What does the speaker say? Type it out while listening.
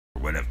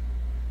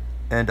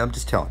And I'm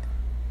just telling you,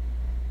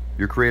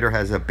 your Creator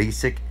has a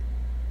basic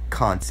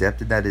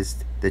concept, and that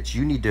is that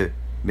you need to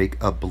make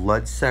a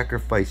blood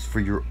sacrifice for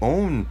your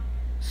own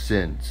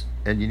sins,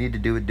 and you need to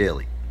do it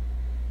daily.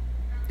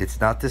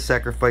 It's not the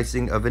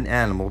sacrificing of an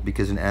animal,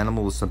 because an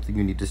animal is something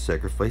you need to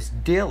sacrifice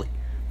daily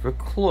for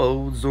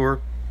clothes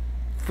or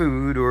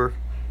food or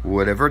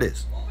whatever it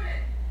is.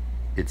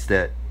 It's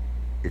that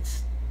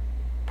it's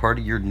part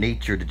of your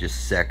nature to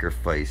just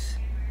sacrifice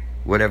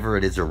whatever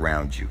it is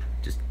around you.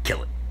 Just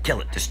kill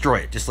it, destroy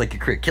it, just like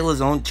your Creator. Kill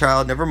his own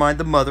child, never mind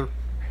the mother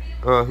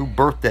who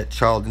birthed that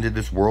child into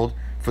this world,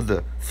 for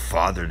the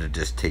father to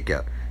just take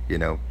out. You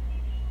know,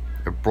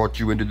 I brought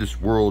you into this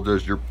world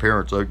as your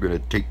parents, I'm gonna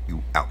take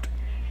you out.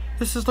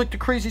 This is like the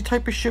crazy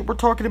type of shit we're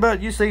talking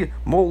about. You say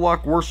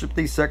Moloch worship,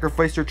 they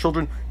sacrifice their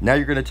children. Now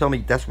you're gonna tell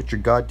me that's what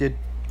your God did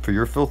for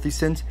your filthy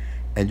sins,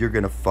 and you're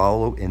gonna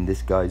follow in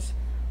this guy's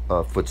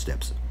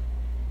footsteps.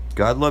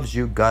 God loves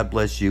you, God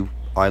bless you,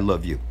 I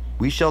love you.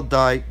 We shall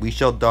die,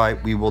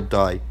 we will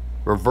die.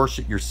 Reverse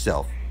it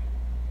yourself.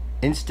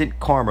 Instant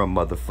karma,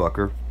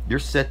 motherfucker. You're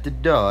set to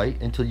die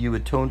until you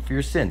atone for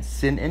your sins.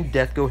 Sin and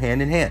death go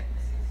hand in hand.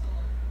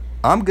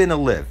 I'm gonna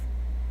live.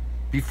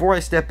 Before I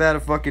step out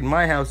of fucking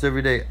my house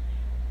every day,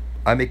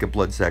 I make a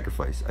blood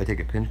sacrifice. I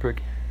take a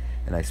pinprick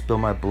and I spill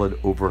my blood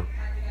over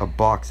a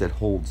box that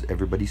holds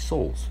everybody's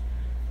souls,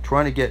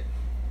 trying to get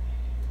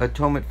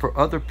atonement for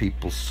other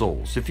people's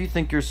souls. If you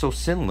think you're so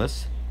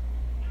sinless,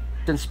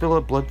 then spill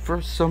out blood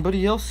for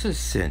somebody else's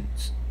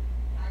sins.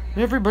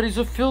 Everybody's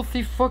a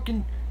filthy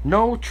fucking...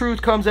 No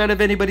truth comes out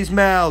of anybody's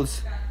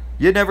mouths.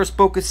 You never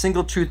spoke a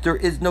single truth. There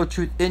is no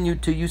truth in you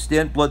till you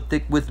stand blood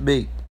thick with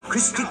me.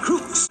 Christy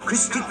Crooks,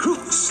 Christy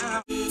Crooks.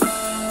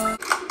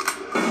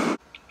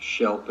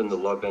 Shelf in the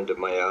love end of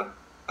my eye,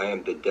 I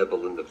am the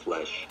devil in the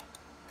flesh.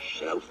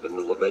 Shelf in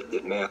the love end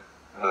of my eye,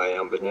 I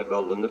am the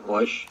devil in the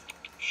flesh.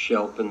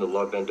 Shelf in the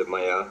love end of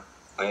my eye,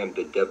 I am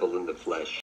the devil in the flesh.